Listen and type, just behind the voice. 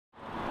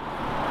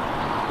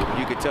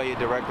You could tell your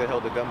director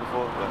held a gun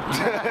before.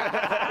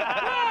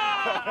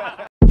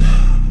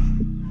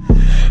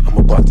 I'm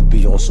about to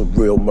be on some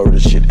real murder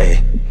shit,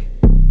 eh?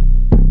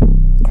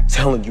 I'm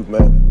telling you,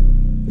 man.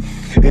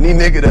 Any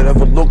nigga that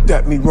ever looked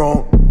at me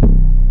wrong,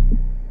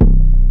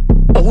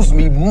 owes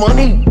me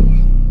money,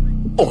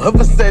 or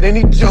ever said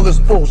any jealous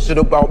bullshit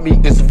about me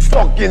is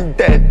fucking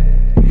dead.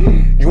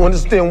 You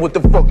understand what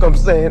the fuck I'm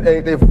saying?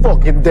 Hey, they're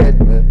fucking dead,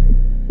 man.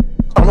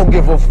 I don't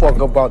give a fuck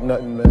about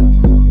nothing, man.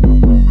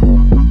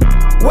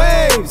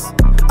 Waves,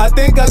 I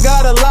think I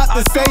got a lot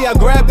to say. I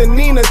grabbed the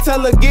Nina,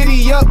 tell her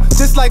giddy up,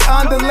 just like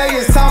Andale,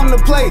 it's time to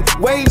play.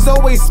 Waves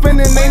always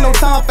spinning, ain't no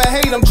time for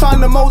hate. I'm trying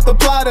to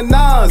multiply the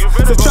nines,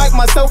 subtract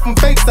myself from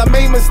fakes. I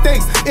made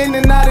mistakes, in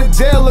and out of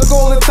jail, look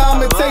all the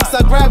time it takes.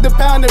 I grab the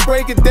pound and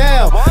break it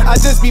down, I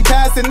just be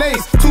passing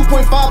ace.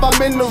 2.5,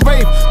 I'm in the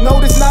rape,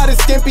 no this not a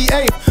skimpy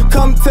eighth.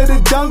 Come to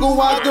the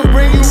jungle, I can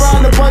bring you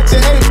round a bunch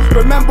of apes.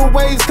 Remember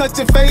Waves, cut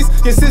your face,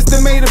 your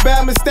sister made a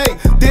bad mistake.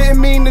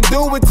 Didn't mean to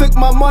do it, took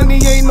my money,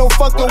 ain't no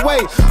fucking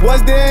way.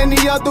 Was there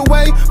any other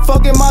way?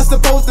 Fuck am I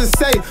supposed to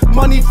say?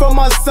 Money from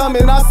my son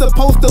and I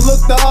supposed to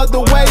look the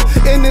other way.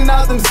 In and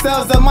out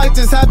themselves, I might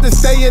just have to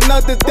stay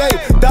another day.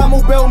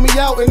 Damo bailed me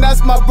out and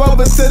that's my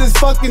brother to this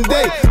fucking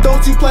day.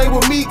 Don't you play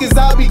with me cause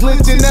I'll be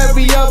glitching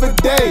every other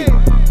day.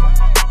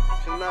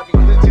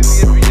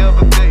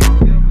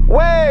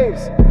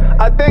 Waves,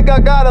 I think I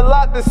got a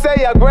lot to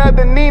say. I grabbed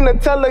the Nina,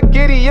 tell her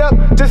giddy up,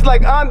 just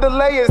like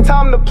Andale, it's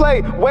time to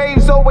play.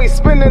 Waves always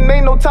spinning,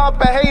 ain't no time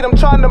for hate. I'm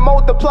trying to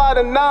multiply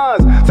the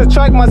nines,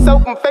 subtract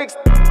myself from fakes.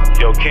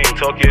 Yo, King,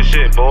 talk your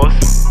shit, boss.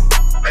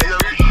 Hey, yo,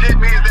 you shit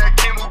me is that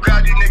Kim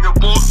Bugatti nigga,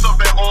 boss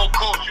up at all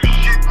costs. You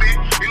shit me?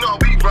 You know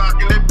we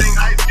rockin' that thing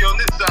icy on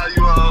this side,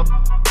 you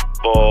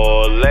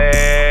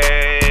Boleo.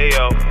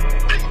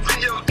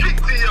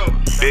 GTO.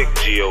 Big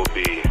G.O.B.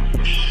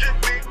 You shit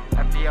me?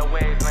 FDL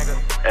Waves, nigga.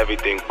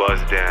 Everything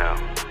buzzed down.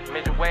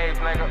 Major Waves,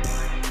 nigga.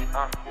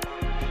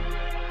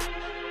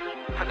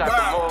 I got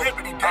the move.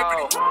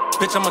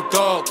 Bitch, I'm a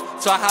dog,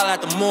 so I holla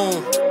at the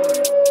moon.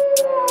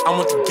 I'm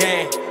with the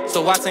gang,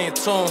 so I sing a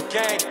tune.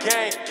 Gang.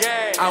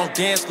 I don't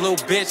dance, little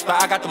bitch,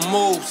 but I got the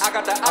moves. I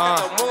got the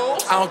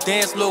moves. I don't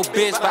dance, little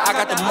bitch, but I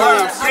got the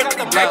moves.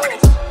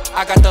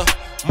 I got the